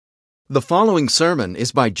The following sermon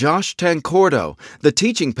is by Josh Tancordo, the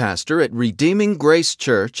teaching pastor at Redeeming Grace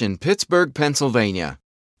Church in Pittsburgh, Pennsylvania.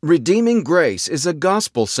 Redeeming Grace is a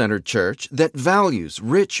gospel-centered church that values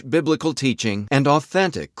rich biblical teaching and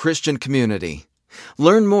authentic Christian community.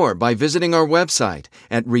 Learn more by visiting our website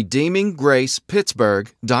at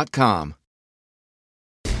redeeminggracepittsburgh.com.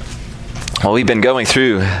 Well, we've been going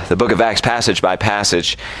through the book of Acts passage by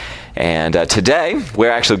passage, and today we're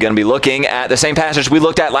actually going to be looking at the same passage we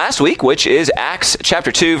looked at last week, which is Acts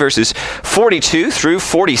chapter 2, verses 42 through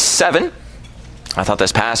 47. I thought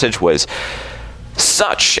this passage was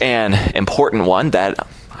such an important one that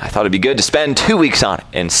I thought it'd be good to spend 2 weeks on it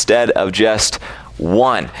instead of just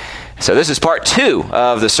one. So this is part 2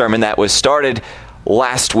 of the sermon that was started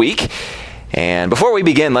last week. And before we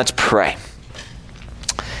begin, let's pray.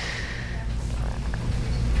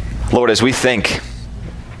 Lord, as we think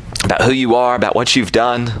about who you are, about what you've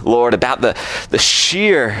done, Lord, about the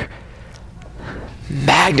sheer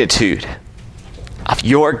magnitude of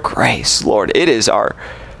your grace, Lord, it is our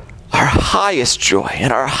highest joy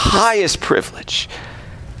and our highest privilege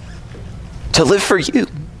to live for you,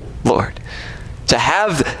 Lord, to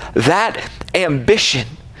have that ambition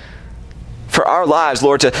for our lives,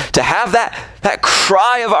 Lord, to have that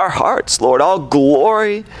cry of our hearts, Lord, all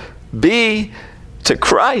glory be to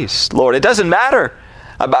Christ, Lord. It doesn't matter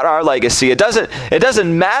about our legacy. It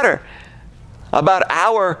doesn't matter about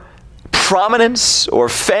our prominence or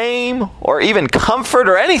fame or even comfort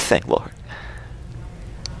or anything, Lord.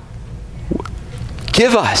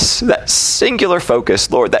 Give us that singular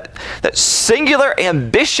focus, Lord, that singular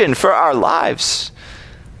ambition for our lives,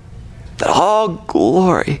 that all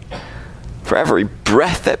glory for every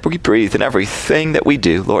breath that we breathe and everything that we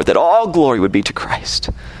do, Lord, that all glory would be to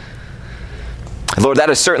Christ. And Lord,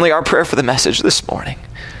 that is certainly our prayer for the message this morning.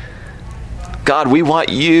 God, we want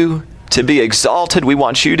you to be exalted. We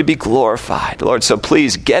want you to be glorified. Lord, so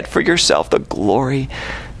please get for yourself the glory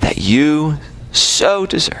that you so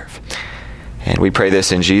deserve. And we pray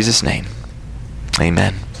this in Jesus' name.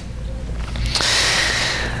 Amen.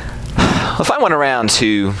 If I went around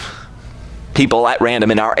to people at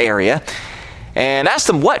random in our area and asked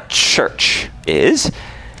them what church is,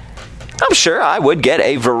 I'm sure I would get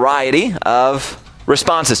a variety of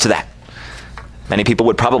responses to that. Many people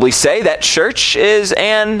would probably say that church is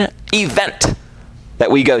an event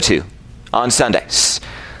that we go to on Sundays.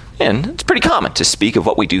 And it's pretty common to speak of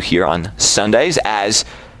what we do here on Sundays as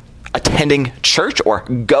attending church or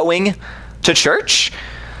going to church.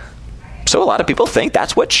 So a lot of people think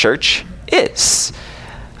that's what church is.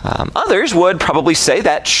 Others would probably say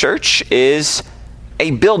that church is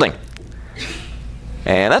a building.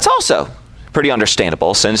 And that's also pretty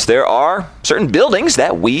understandable, since there are certain buildings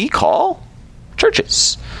that we call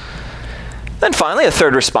churches. Then finally, a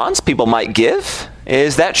third response people might give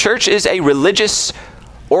is that church is a religious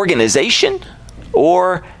organization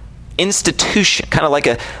or institution, kind of like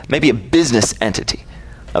maybe a business entity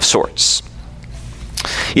of sorts.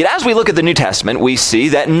 Yet as we look at the New Testament, we see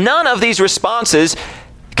that none of these responses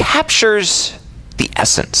captures the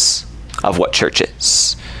essence of what church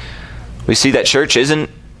is. We see that church isn't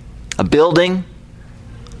a building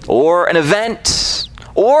or an event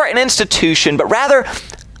or an institution, but rather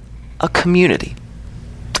a community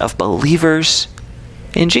of believers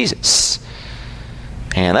in Jesus.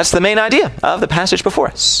 And that's the main idea of the passage before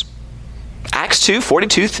us. Acts 2,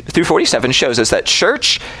 42 through 47 shows us that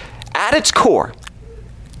church, at its core,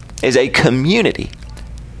 is a community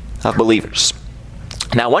of believers.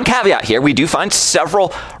 Now, one caveat here, we do find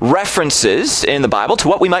several references in the Bible to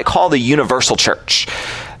what we might call the universal church,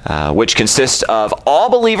 which consists of all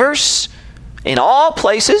believers in all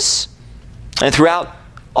places and throughout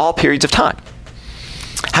all periods of time.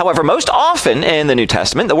 However, most often in the New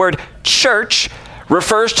Testament, the word church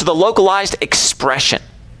refers to the localized expression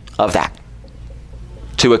of that,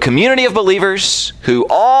 to a community of believers who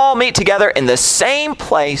all meet together in the same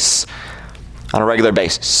place on a regular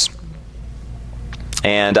basis.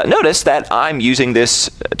 And notice that I'm using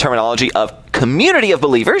this terminology of community of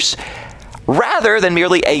believers rather than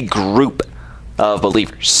merely a group of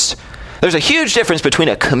believers. There's a huge difference between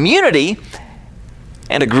a community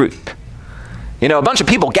and a group. You know, a bunch of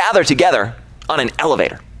people gather together on an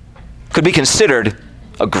elevator could be considered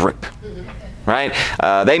a group, right?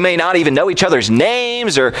 They may not even know each other's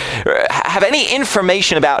names or have any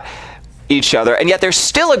information about each other, and yet they're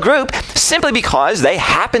still a group simply because they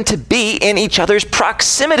happen to be in each other's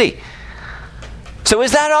proximity. So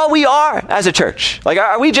is that all we are as a church? Like,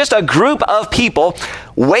 are we just a group of people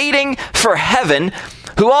waiting for heaven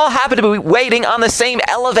who all happen to be waiting on the same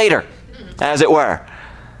elevator, as it were?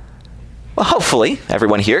 Well, hopefully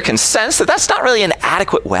everyone here can sense that that's not really an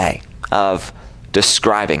adequate way of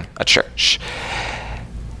describing a church.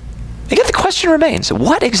 And yet the question remains,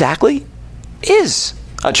 what exactly is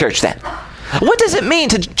a church then? What does it mean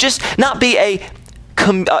to just not be a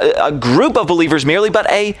group of believers merely, but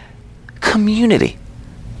a community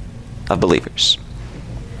of believers?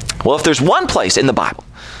 Well, if there's one place in the Bible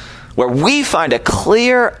where we find a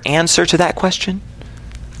clear answer to that question,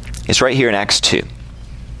 it's right here in Acts 2.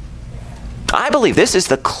 I believe this is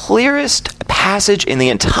the clearest passage in the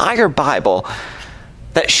entire Bible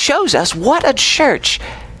that shows us what a church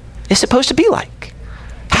is supposed to be like,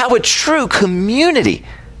 how a true community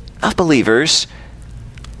of believers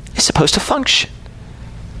is supposed to function.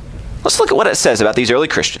 Let's look at what it says about these early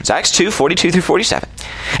Christians. Acts 2, 42 through 47.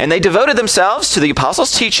 And they devoted themselves to the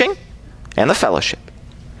apostles' teaching and the fellowship,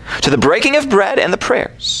 to the breaking of bread and the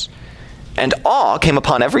prayers. And awe came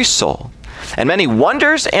upon every soul, and many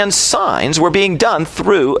wonders and signs were being done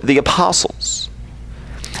through the apostles.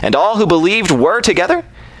 And all who believed were together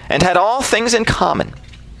and had all things in common.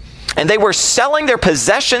 And they were selling their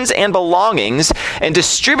possessions and belongings and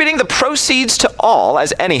distributing the proceeds to all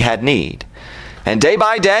as any had need. And day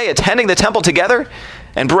by day, attending the temple together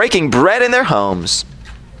and breaking bread in their homes,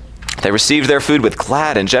 they received their food with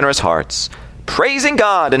glad and generous hearts, praising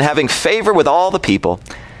God and having favor with all the people.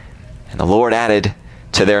 And the Lord added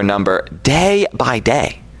to their number day by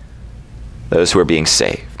day those who were being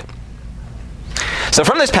saved. So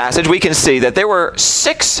from this passage, we can see that there were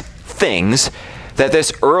 6 things that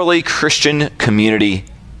this early Christian community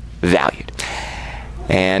valued.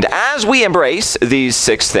 And as we embrace these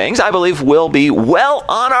 6 things, I believe we'll be well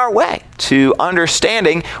on our way to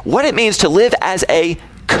understanding what it means to live as a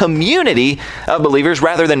community of believers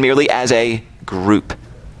rather than merely as a group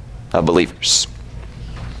of believers.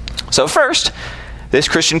 So first, this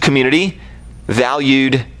Christian community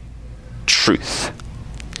valued truth.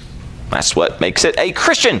 That's what makes it a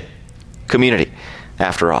Christian community,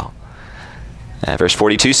 after all. Verse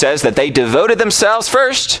 42 says that they devoted themselves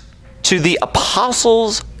first to the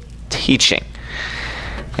apostles' teaching.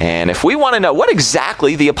 And if we want to know what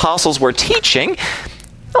exactly the apostles were teaching,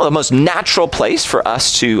 well, the most natural place for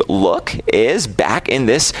us to look is back in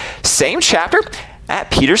this same chapter at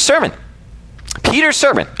Peter's sermon. Peter's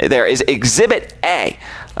sermon, there is Exhibit A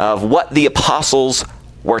of what the apostles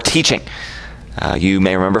were teaching. You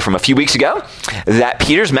may remember from a few weeks ago that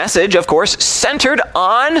Peter's message, of course, centered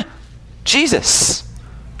on Jesus.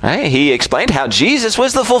 Right? He explained how Jesus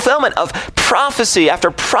was the fulfillment of prophecy after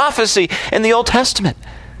prophecy in the Old Testament.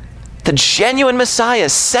 The genuine Messiah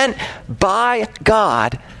sent by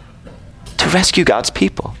God to rescue God's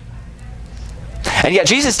people. And yet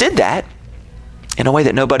Jesus did that in a way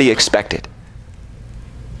that nobody expected.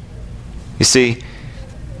 You see,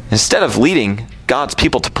 instead of leading God's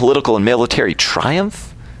people to political and military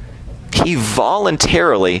triumph, he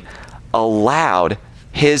voluntarily allowed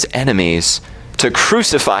his enemies to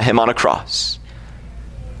crucify him on a cross.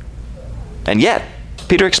 And yet,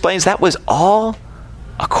 Peter explains that was all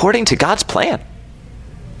according to God's plan.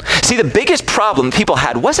 See, the biggest problem people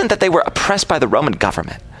had wasn't that they were oppressed by the Roman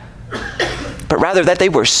government, but rather that they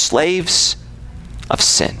were slaves of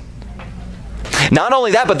sin. Not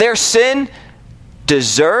only that, but their sin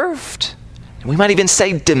deserved, and we might even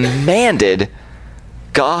say demanded,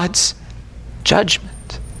 God's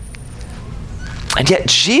judgment. And yet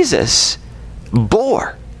Jesus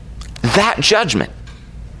bore that judgment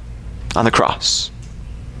on the cross.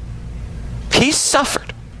 He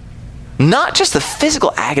suffered not just the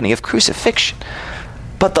physical agony of crucifixion,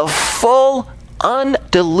 but the full,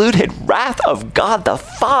 undiluted wrath of God the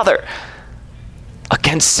Father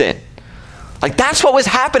against sin. Like, that's what was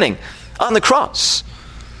happening on the cross.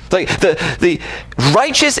 Like, the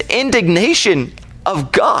righteous indignation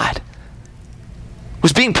of God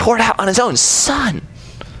was being poured out on his own Son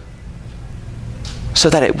so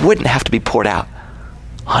that it wouldn't have to be poured out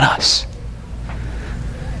on us.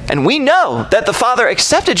 And we know that the Father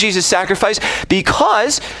accepted Jesus' sacrifice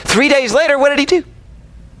because 3 days later, what did he do?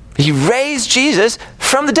 He raised Jesus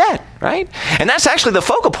from the dead, right? And that's actually the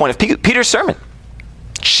focal point of Peter's sermon.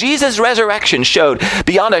 Jesus' resurrection showed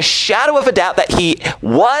beyond a shadow of a doubt that he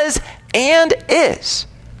was and is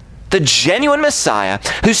the genuine Messiah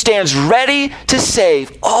who stands ready to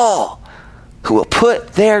save all who will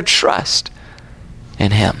put their trust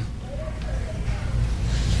in him.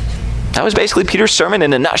 That was basically Peter's sermon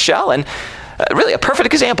in a nutshell, and really a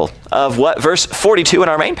perfect example of what verse 42 in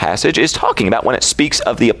our main passage is talking about when it speaks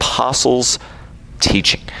of the apostles'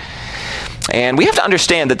 teaching. And we have to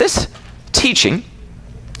understand that this teaching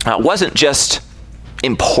wasn't just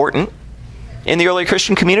important in the early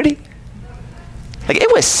Christian community. Like,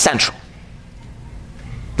 it was central.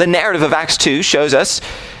 The narrative of Acts 2 shows us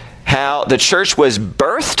how the church was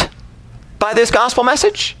birthed by this gospel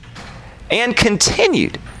message and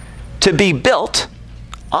continued to be built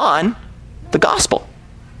on the gospel.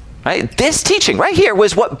 Right? This teaching right here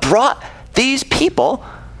was what brought these people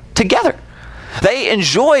together. They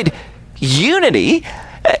enjoyed unity,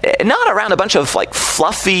 not around a bunch of like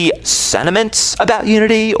fluffy sentiments about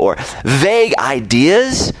unity or vague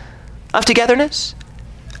ideas of togetherness,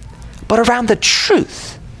 but around the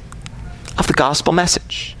truth of the gospel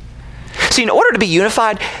message. See, in order to be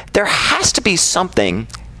unified, there has to be something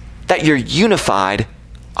that you're unified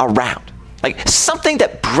around, like something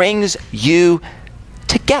that brings you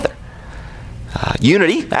together.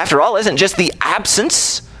 Unity, after all, isn't just the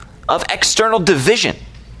absence of external division.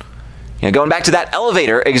 Going back to that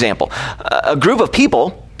elevator example, a group of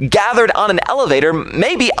people gathered on an elevator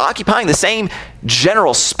may be occupying the same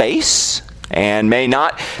general space and may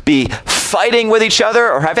not be fighting with each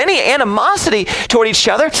other or have any animosity toward each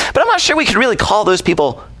other, but I'm not sure we could really call those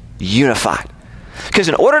people unified. Because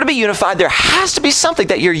in order to be unified, there has to be something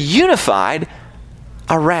that you're unified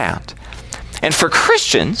around. And for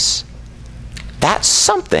Christians, that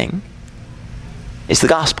something is the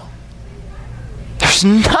gospel. There's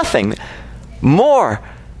nothing more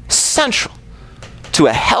central to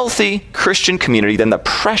a healthy Christian community than the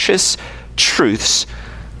precious truths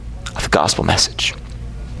of the gospel message.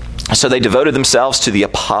 So they devoted themselves to the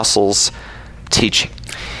apostles' teaching.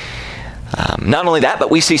 Not only that, but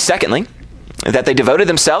we see secondly, that they devoted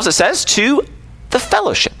themselves, it says, to the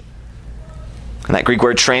fellowship. And that Greek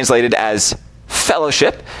word translated as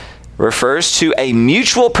fellowship refers to a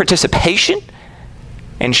mutual participation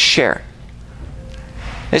and sharing.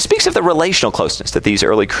 It speaks of the relational closeness that these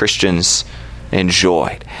early Christians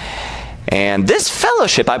enjoyed. And this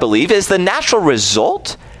fellowship, I believe, is the natural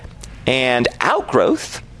result and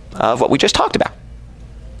outgrowth of what we just talked about.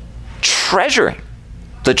 Treasuring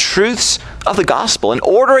the truths of the gospel and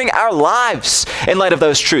ordering our lives in light of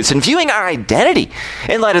those truths and viewing our identity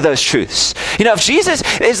in light of those truths. If Jesus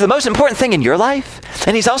is the most important thing in your life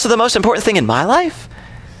and he's also the most important thing in my life,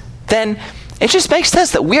 then it just makes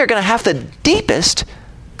sense that we are going to have the deepest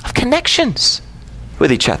of connections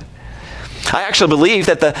with each other. I actually believe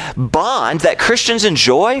that the bond that Christians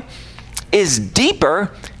enjoy is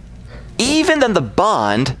deeper even than the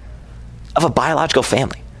bond of a biological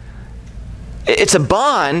family. It's a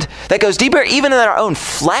bond that goes deeper even than our own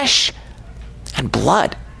flesh and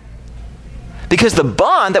blood. Because the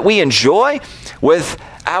bond that we enjoy with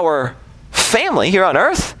our family here on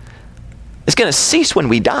earth is going to cease when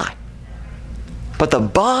we die. But the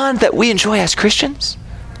bond that we enjoy as Christians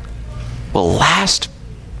will last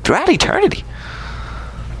throughout eternity.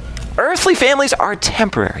 Earthly families are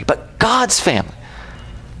temporary, but God's family,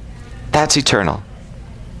 that's eternal.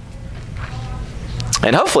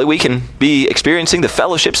 And hopefully we can be experiencing the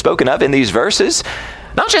fellowship spoken of in these verses,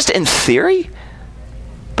 not just in theory,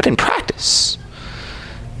 but in practice.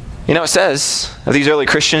 It says of these early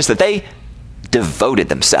Christians that they devoted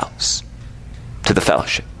themselves to the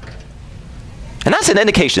fellowship. And that's an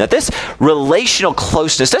indication that this relational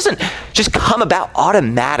closeness doesn't just come about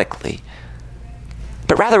automatically,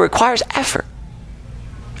 but rather requires effort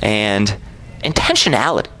and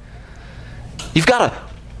intentionality. You've got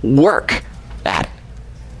to work at it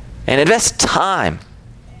and invest time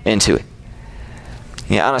into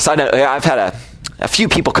it. On a side note, I've had a few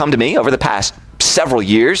people come to me over the past several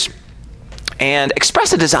years and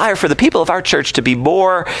express a desire for the people of our church to be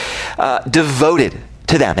more devoted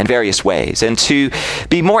to them in various ways and to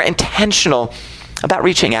be more intentional about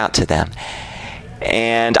reaching out to them.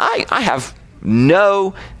 And I have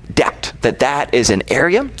no doubt that that is an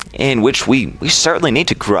area in which we certainly need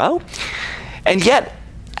to grow. And yet,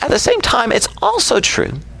 at the same time, it's also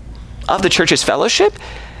true of the church's fellowship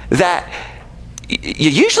that you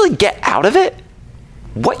usually get out of it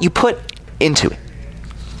what you put into it.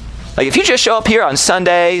 Like if you just show up here on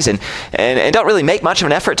Sundays and don't really make much of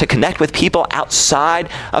an effort to connect with people outside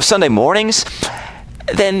of Sunday mornings,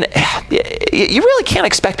 then you really can't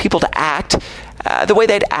expect people to act the way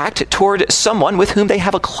they'd act toward someone with whom they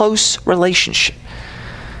have a close relationship.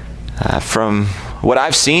 From what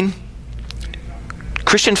I've seen,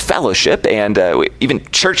 Christian fellowship and even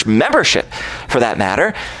church membership, for that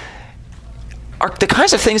matter, are the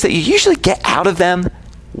kinds of things that you usually get out of them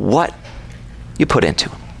what you put into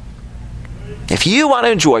them. If you want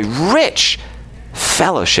to enjoy rich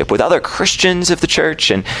fellowship with other Christians of the church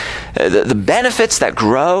and the benefits that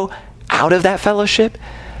grow out of that fellowship,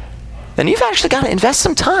 then you've actually got to invest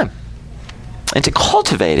some time into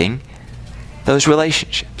cultivating those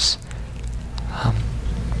relationships.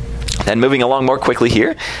 Then moving along more quickly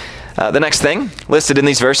here, The next thing listed in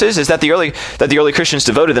these verses is that the early Christians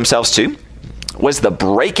devoted themselves to was the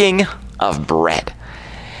breaking of bread.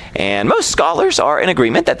 And most scholars are in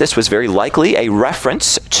agreement that this was very likely a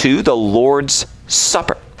reference to the Lord's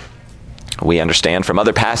Supper. We understand from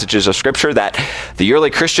other passages of Scripture that the early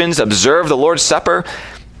Christians observed the Lord's Supper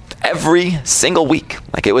every single week.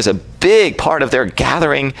 Like it was a big part of their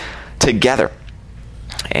gathering together.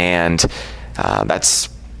 And that's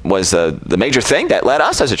was the major thing that led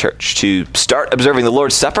us as a church to start observing the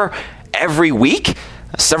Lord's Supper every week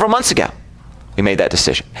several months ago. We made that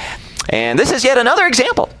decision. And this is yet another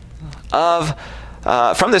example of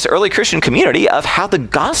from this early Christian community of how the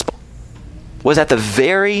gospel was at the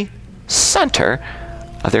very center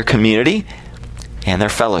of their community and their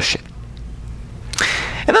fellowship.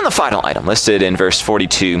 And then the final item listed in verse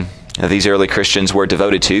 42 that these early Christians were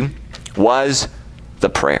devoted to was the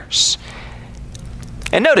prayers.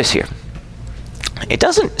 And notice here, it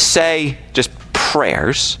doesn't say just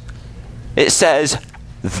prayers, it says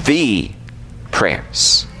the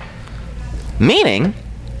prayers, meaning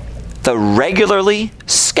the regularly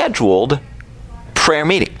scheduled prayer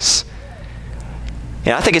meetings.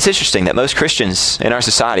 I think it's interesting that most Christians in our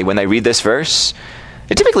society, when they read this verse,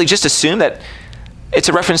 they typically just assume that it's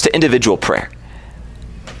a reference to individual prayer.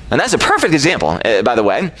 And that's a perfect example, by the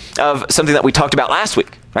way, of something that we talked about last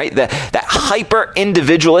week, right? That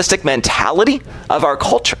hyper-individualistic mentality of our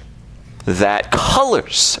culture that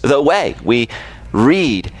colors the way we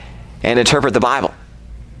read and interpret the Bible.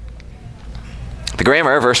 The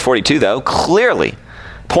grammar of verse 42, though, clearly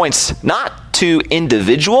points not to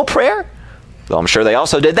individual prayer, though I'm sure they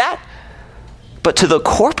also did that, but to the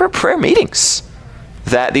corporate prayer meetings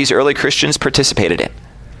that these early Christians participated in.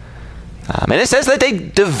 And it says that they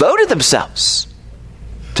devoted themselves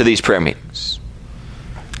to these prayer meetings.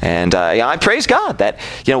 And I praise God that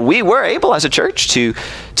we were able as a church to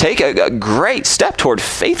take a great step toward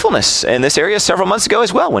faithfulness in this area several months ago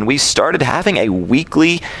as well, when we started having a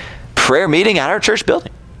weekly prayer meeting at our church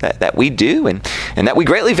building that we do and that we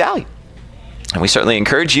greatly value. And we certainly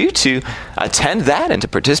encourage you to attend that and to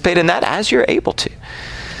participate in that as you're able to.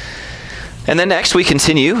 And then next we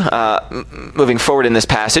continue moving forward in this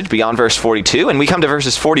passage beyond verse 42, and we come to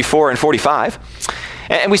verses 44 and 45.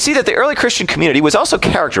 And we see that the early Christian community was also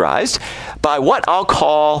characterized by what I'll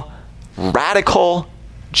call radical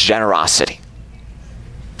generosity.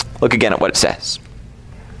 Look again at what it says.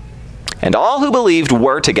 And all who believed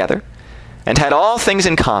were together and had all things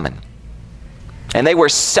in common. And they were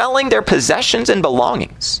selling their possessions and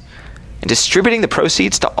belongings and distributing the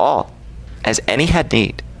proceeds to all as any had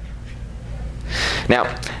need. Now,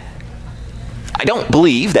 I don't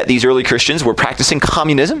believe that these early Christians were practicing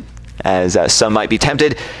communism, as some might be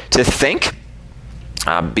tempted to think,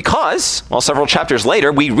 because, several chapters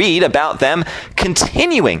later, we read about them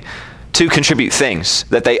continuing to contribute things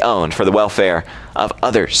that they owned for the welfare of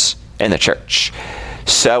others in the church.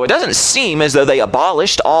 So it doesn't seem as though they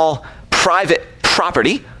abolished all private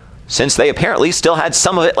property, since they apparently still had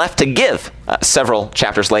some of it left to give several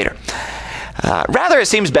chapters later. Rather, it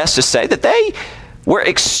seems best to say that they were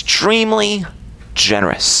extremely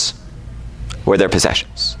generous with their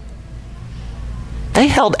possessions. They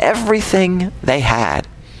held everything they had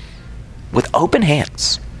with open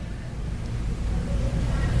hands.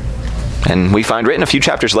 And we find written a few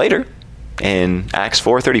chapters later in Acts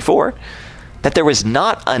 4:34 that there was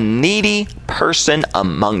not a needy person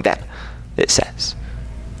among them, it says.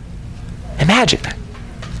 Imagine that.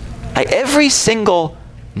 Every single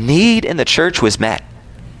need in the church was met,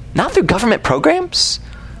 not through government programs,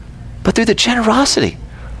 but through the generosity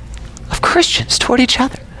of Christians toward each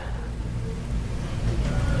other.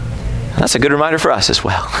 And that's a good reminder for us as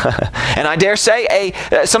well. And I dare say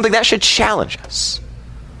something that should challenge us.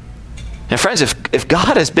 And friends, if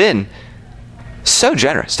God has been so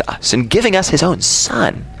generous to us in giving us his own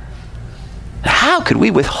Son, how could we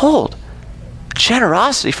withhold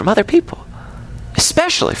generosity from other people,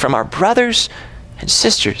 especially from our brothers and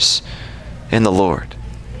sisters in the Lord?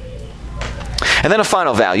 And then a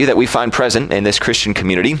final value that we find present in this Christian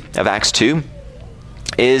community of Acts 2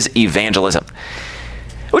 is evangelism,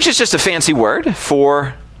 which is just a fancy word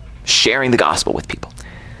for sharing the gospel with people.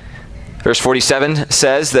 Verse 47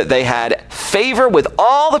 says that they had favor with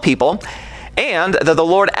all the people, and that the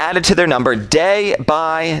Lord added to their number day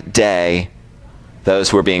by day those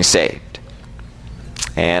who were being saved.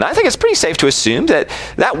 And I think it's pretty safe to assume that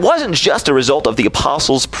that wasn't just a result of the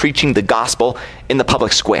apostles preaching the gospel in the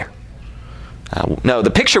public square. No,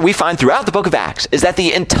 the picture we find throughout the book of Acts is that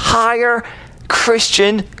the entire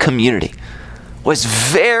Christian community was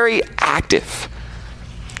very active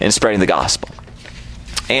in spreading the gospel.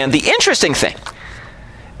 And the interesting thing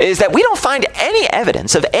is that we don't find any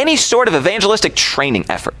evidence of any sort of evangelistic training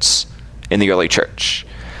efforts in the early church.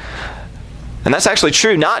 And that's actually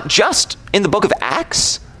true not just in the book of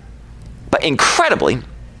Acts, but incredibly,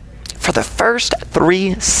 for the first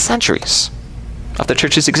 3 centuries of the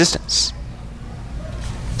church's existence.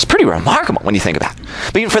 It's pretty remarkable when you think about it.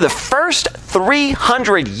 But for the first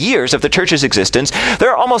 300 years of the church's existence, there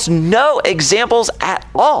are almost no examples at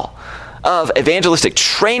all of evangelistic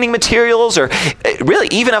training materials, or really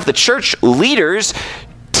even of the church leaders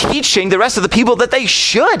teaching the rest of the people that they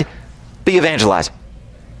should be evangelizing.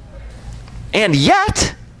 And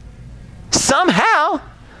yet, somehow,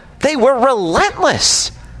 they were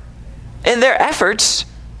relentless in their efforts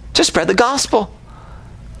to spread the gospel.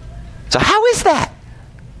 So how is that?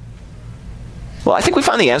 Well, I think we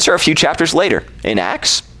find the answer a few chapters later in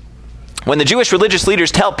Acts. When the Jewish religious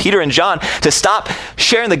leaders tell Peter and John to stop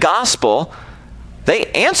sharing the gospel, they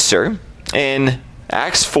answer in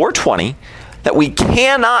Acts 4:20 that we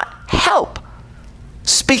cannot help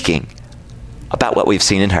speaking about what we've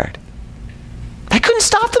seen and heard. They couldn't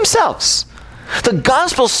stop themselves. The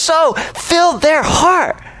gospel so filled their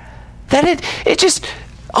heart that it just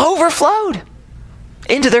overflowed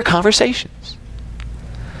into their conversations.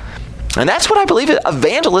 And that's what I believe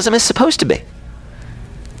evangelism is supposed to be.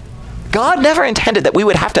 God never intended that we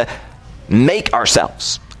would have to make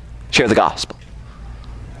ourselves share the gospel,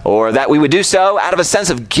 or that we would do so out of a sense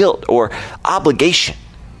of guilt or obligation.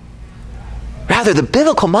 Rather, the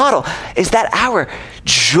biblical model is that our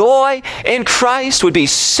joy in Christ would be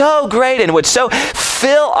so great and would so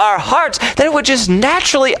fill our hearts that it would just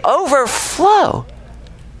naturally overflow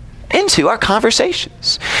into our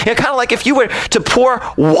conversations. Kind of like if you were to pour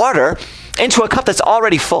water into a cup that's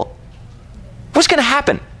already full. What's going to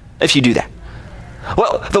happen if you do that?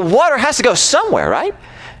 Well, the water has to go somewhere, right?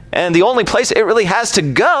 And the only place it really has to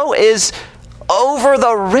go is over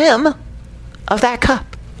the rim of that cup.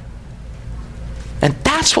 And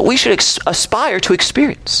that's what we should aspire to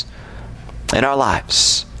experience in our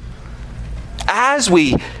lives. As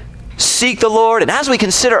we seek the Lord and as we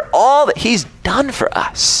consider all that He's done for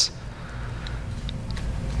us,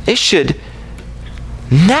 it should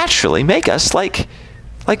naturally make us like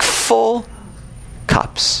full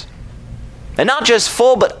cups. And not just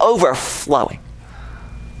full, but overflowing.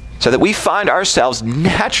 So that we find ourselves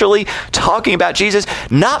naturally talking about Jesus,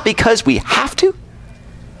 not because we have to,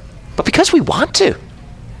 but because we want to.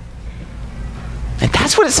 And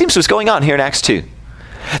that's what it seems was going on here in Acts 2.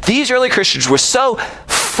 These early Christians were so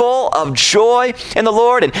full of joy in the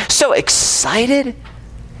Lord and so excited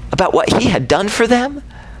about what He had done for them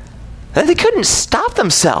that they couldn't stop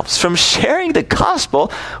themselves from sharing the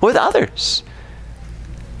gospel with others.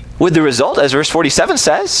 With the result, as verse 47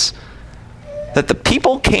 says, that the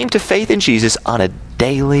people came to faith in Jesus on a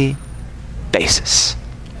daily basis.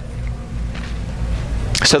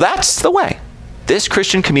 So that's the way this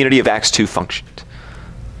Christian community of Acts 2 functioned.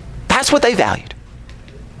 That's what they valued.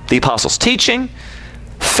 The apostles' teaching,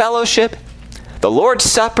 fellowship, the Lord's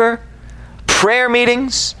Supper, prayer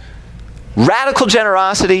meetings, radical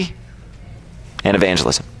generosity, and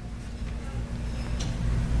evangelism.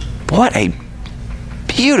 What a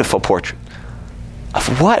beautiful portrait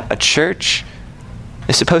of what a church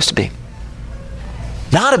is supposed to be.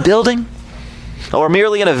 Not a building, or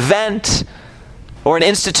merely an event, or an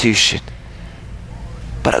institution,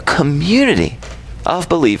 but a community of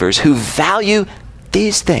believers who value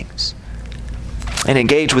these things and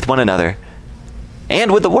engage with one another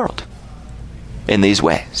and with the world in these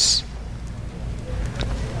ways.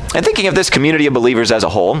 And thinking of this community of believers as a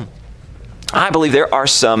whole, I believe there are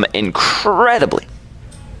some incredibly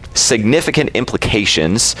significant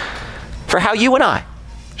implications for how you and I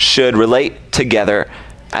should relate together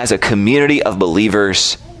as a community of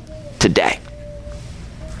believers today.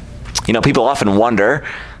 You know, people often wonder,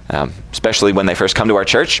 especially when they first come to our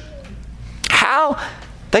church, how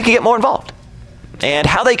they can get more involved and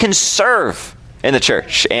how they can serve in the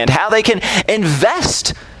church and how they can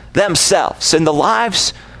invest themselves in the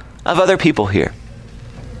lives of other people here.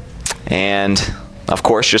 And of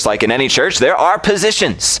course, just like in any church, there are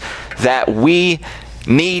positions that we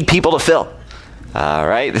need people to fill.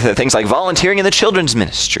 Right? Things like volunteering in the children's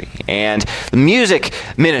ministry and the music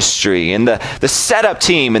ministry and the setup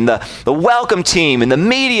team and the welcome team and the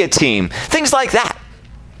media team, things like that.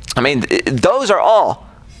 I mean, those are all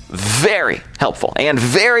very helpful and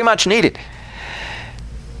very much needed.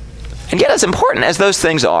 And yet, as important as those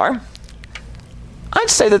things are, I'd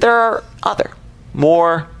say that there are other,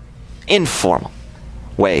 more informal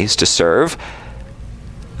ways to serve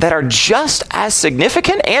that are just as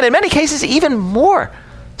significant and in many cases even more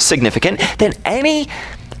significant than any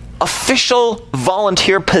official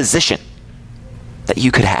volunteer position that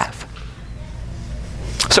you could have.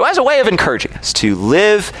 So as a way of encouraging us to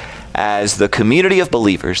live as the community of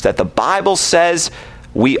believers that the Bible says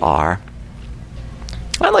we are,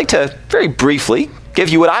 I'd like to very briefly give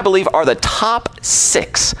you what I believe are the top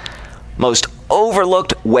 6 most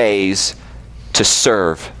overlooked ways to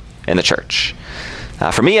serve in the church.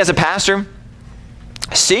 For me as a pastor,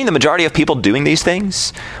 seeing the majority of people doing these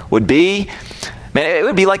things would be, it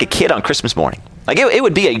would be like a kid on Christmas morning. Like it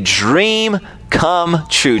would be a dream come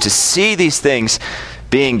true to see these things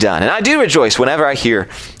being done. And I do rejoice whenever I hear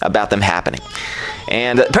about them happening.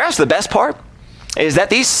 And perhaps the best part is that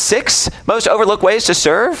these 6 most overlooked ways to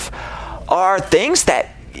serve are things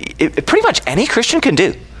that pretty much any Christian can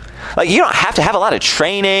do. Like you don't have to have a lot of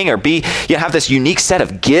training or have this unique set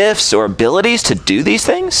of gifts or abilities to do these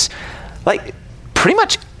things. Like pretty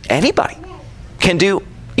much anybody can do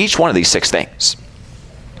each one of these 6 things.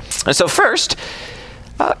 And so first,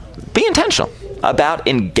 be intentional about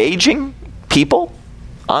engaging people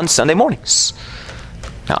on Sunday mornings.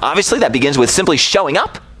 Now, obviously, that begins with simply showing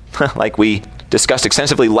up, like we discussed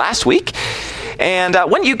extensively last week. And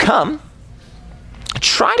when you come,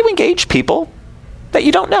 try to engage people that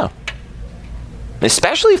you don't know,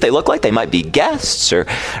 especially if they look like they might be guests, or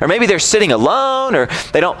maybe they're sitting alone, or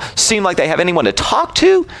they don't seem like they have anyone to talk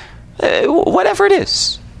to, whatever it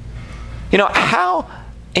is. How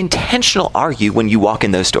intentional are you when you walk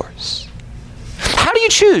in those doors? How do you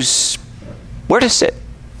choose where to sit?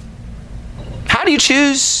 How do you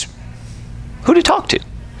choose who to talk to?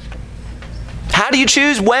 How do you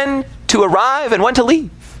choose when to arrive and when to leave?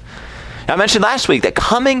 Now, I mentioned last week that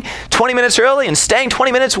coming 20 minutes early and staying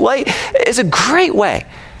 20 minutes late is a great way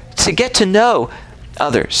to get to know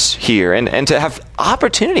others here and to have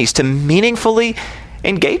opportunities to meaningfully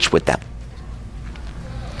engage with them.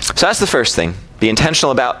 So that's the first thing. Be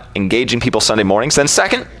intentional about engaging people Sunday mornings. Then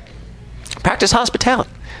second, practice hospitality.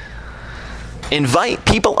 Invite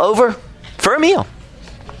people over for a meal.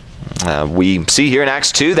 We see here in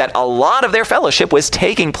Acts 2 that a lot of their fellowship was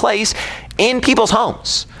taking place in people's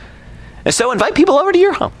homes. And so invite people over to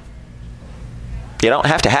your home. You don't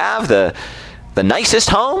have to have the nicest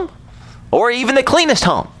home or even the cleanest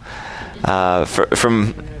home.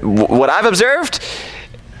 From what I've observed,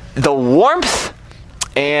 the warmth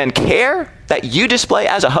and care that you display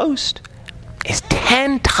as a host is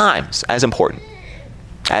 10 times as important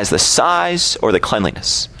as the size or the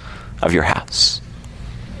cleanliness of your house.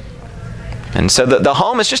 And so the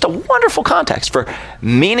home is just a wonderful context for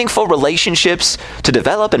meaningful relationships to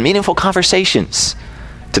develop and meaningful conversations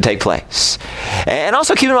to take place. And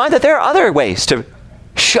also keep in mind that there are other ways to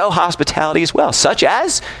show hospitality as well, such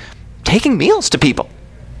as taking meals to people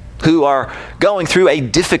who are going through a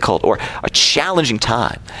difficult or a challenging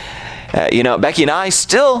time. Becky and I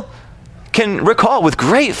still can recall with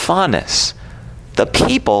great fondness the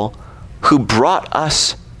people who brought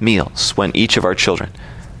us meals when each of our children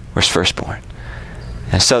was first born.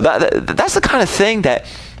 And so that's the kind of thing that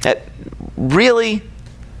really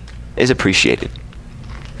is appreciated.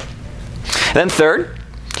 And then third,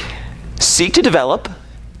 seek to develop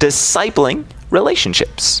discipling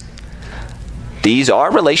relationships. These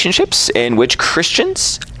are relationships in which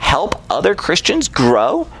Christians help other Christians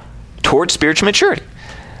grow toward spiritual maturity.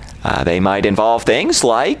 They might involve things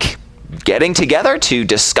like getting together to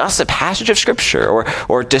discuss a passage of Scripture,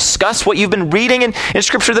 or discuss what you've been reading in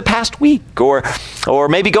Scripture the past week, or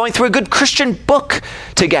maybe going through a good Christian book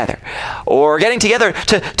together, or getting together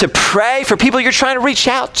to pray for people you're trying to reach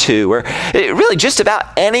out to, or really just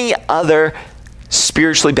about any other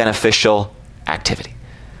spiritually beneficial activity.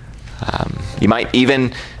 You might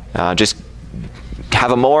even just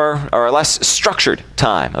have a more or less structured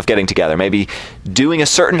time of getting together, maybe doing a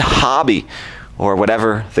certain hobby or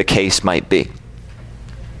whatever the case might be.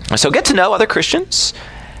 So get to know other Christians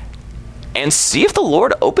and see if the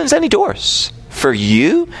Lord opens any doors for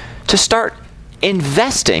you to start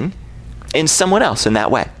investing in someone else in that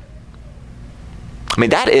way.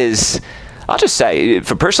 That is, I'll just say,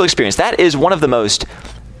 from personal experience, that is one of the most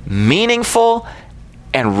meaningful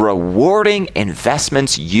and rewarding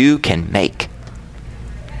investments you can make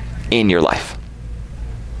in your life.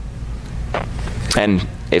 And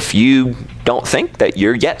if you don't think that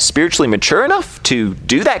you're yet spiritually mature enough to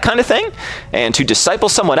do that kind of thing and to disciple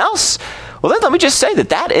someone else, well, then let me just say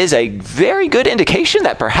that is a very good indication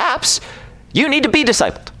that perhaps you need to be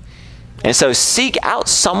discipled. And so seek out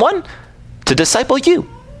someone to disciple you,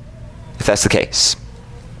 if that's the case.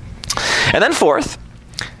 And then fourth,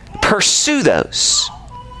 pursue those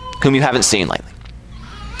whom you haven't seen lately.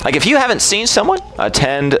 Like if you haven't seen someone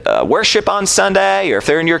attend worship on Sunday, or if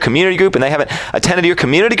they're in your community group and they haven't attended your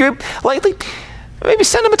community group lately, maybe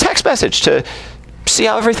send them a text message to see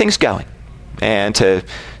how everything's going and to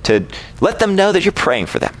let them know that you're praying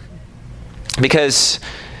for them. Because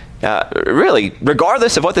really,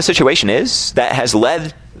 regardless of what the situation is that has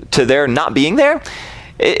led to their not being there,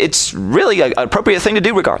 it's really an appropriate thing to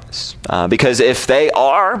do regardless. Because if they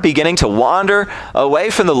are beginning to wander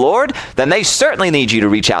away from the Lord, then they certainly need you to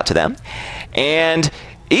reach out to them. And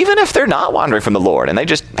even if they're not wandering from the Lord and they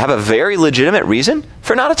just have a very legitimate reason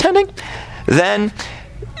for not attending, then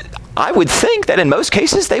I would think that in most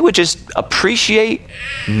cases they would just appreciate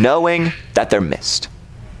knowing that they're missed.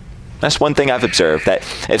 That's one thing I've observed, that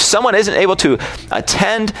if someone isn't able to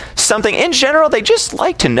attend something in general, they just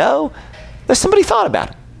like to know that somebody thought about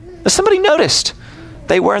it, that somebody noticed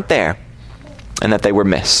they weren't there and that they were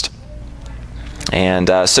missed. And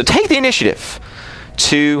so take the initiative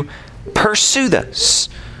to pursue those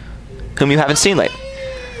whom you haven't seen lately.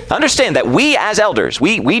 Understand that we as elders,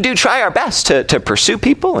 we do try our best to pursue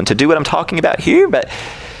people and to do what I'm talking about here, but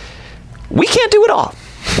we can't do it all.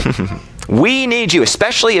 We need you,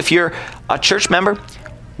 especially if you're a church member.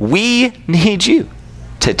 We need you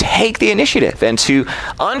to take the initiative and to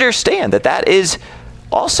understand that that is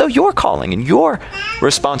also your calling and your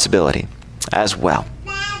responsibility as well.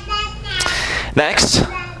 Next,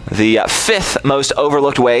 the fifth most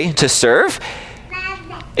overlooked way to serve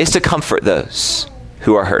is to comfort those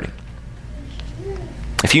who are hurting.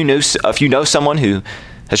 If you know someone who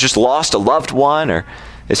has just lost a loved one or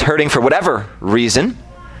is hurting for whatever reason,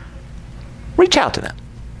 reach out to them.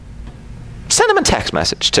 Send them a text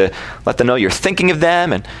message to let them know you're thinking of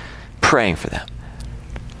them and praying for them.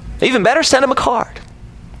 Even better, send them a card.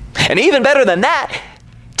 And even better than that,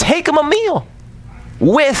 take them a meal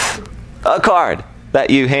with a card that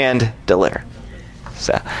you hand deliver.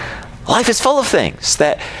 So, life is full of things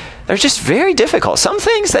that are just very difficult. Some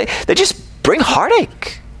things, they just bring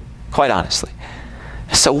heartache, quite honestly.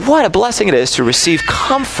 So what a blessing it is to receive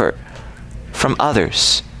comfort from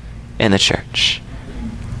others in the church.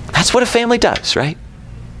 That's what a family does, right?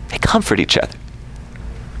 They comfort each other.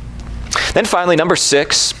 Then finally, number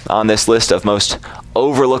 6 on this list of most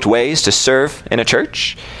overlooked ways to serve in a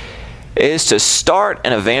church is to start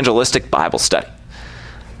an evangelistic Bible study.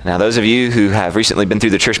 Now, those of you who have recently been through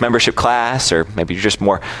the church membership class, or maybe you're just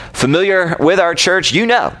more familiar with our church, you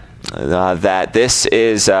know that this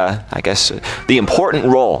is, the important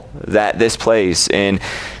role that this plays in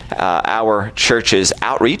our church's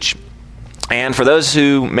outreach. And for those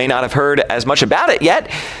who may not have heard as much about it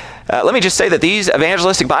yet, let me just say that these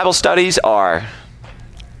evangelistic Bible studies are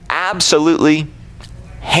absolutely,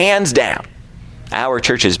 hands down, our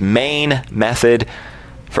church's main method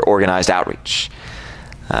for organized outreach.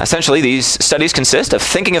 Essentially, these studies consist of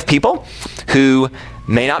thinking of people who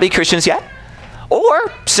may not be Christians yet,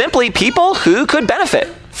 or simply people who could benefit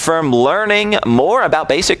from learning more about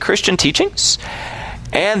basic Christian teachings,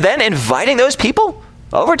 and then inviting those people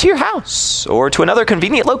over to your house or to another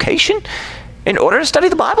convenient location in order to study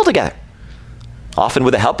the Bible together, often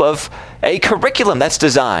with the help of a curriculum that's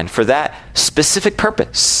designed for that specific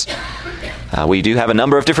purpose. We do have a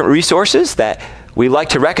number of different resources that we like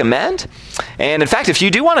to recommend. And in fact, if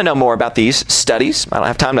you do want to know more about these studies, I don't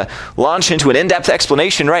have time to launch into an in-depth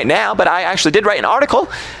explanation right now, but I actually did write an article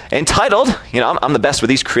entitled, I'm the best with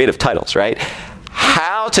these creative titles, right?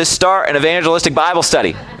 How to Start an Evangelistic Bible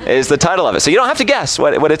Study is the title of it. So you don't have to guess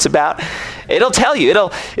what it's about. It'll tell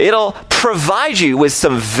you, it'll provide you with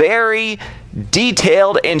some very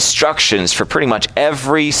detailed instructions for pretty much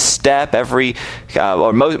every step,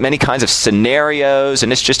 many kinds of scenarios,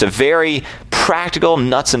 and it's just a very practical,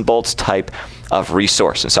 nuts and bolts type of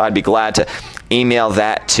resource. And so I'd be glad to email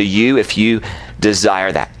that to you if you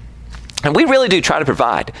desire that. And we really do try to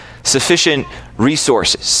provide sufficient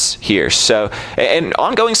resources here, and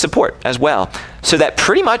ongoing support as well, so that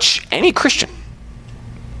pretty much any Christian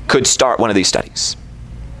could start one of these studies,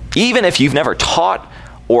 even if you've never taught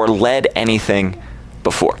or led anything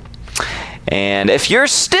before. And if you're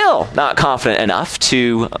still not confident enough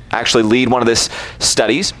to actually lead one of these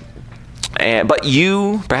studies, but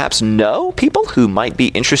you perhaps know people who might be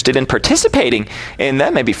interested in participating in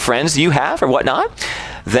them, maybe friends you have or whatnot,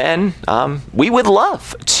 then we would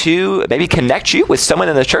love to maybe connect you with someone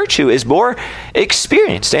in the church who is more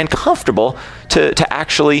experienced and comfortable to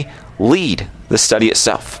actually lead the study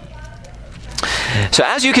itself. So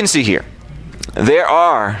as you can see here, there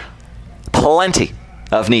are plenty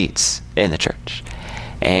of needs in the church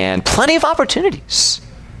and plenty of opportunities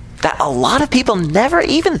that a lot of people never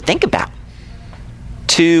even think about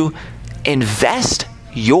to invest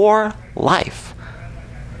your life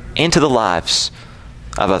into the lives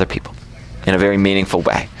of other people in a very meaningful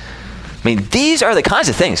way. I mean, these are the kinds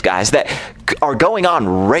of things, guys, that are going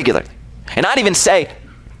on regularly, and I'd even say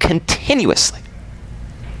continuously,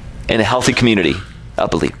 in a healthy community of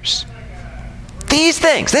believers. These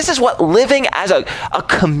things, this is what living as a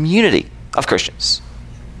community of Christians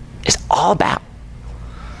is all about.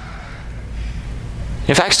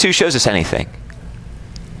 If Acts 2 shows us anything,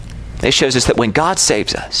 it shows us that when God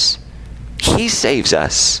saves us, he saves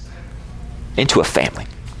us into a family.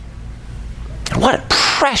 What a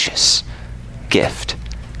precious gift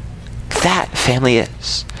that family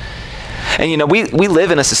is. And we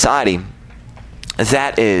live in a society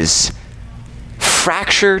that is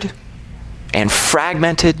fractured and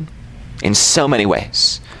fragmented in so many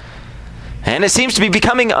ways. And it seems to be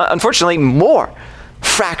becoming, unfortunately, more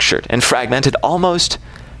fractured and fragmented almost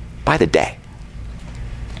by the day.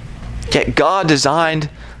 Yet God designed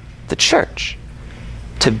the church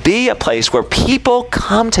to be a place where people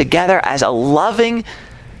come together as a loving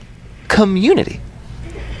community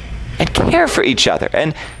and care for each other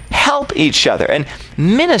and help each other and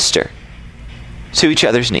minister to each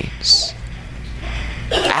other's needs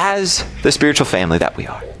as the spiritual family that we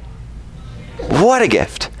are. What a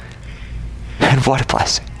gift and what a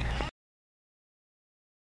blessing.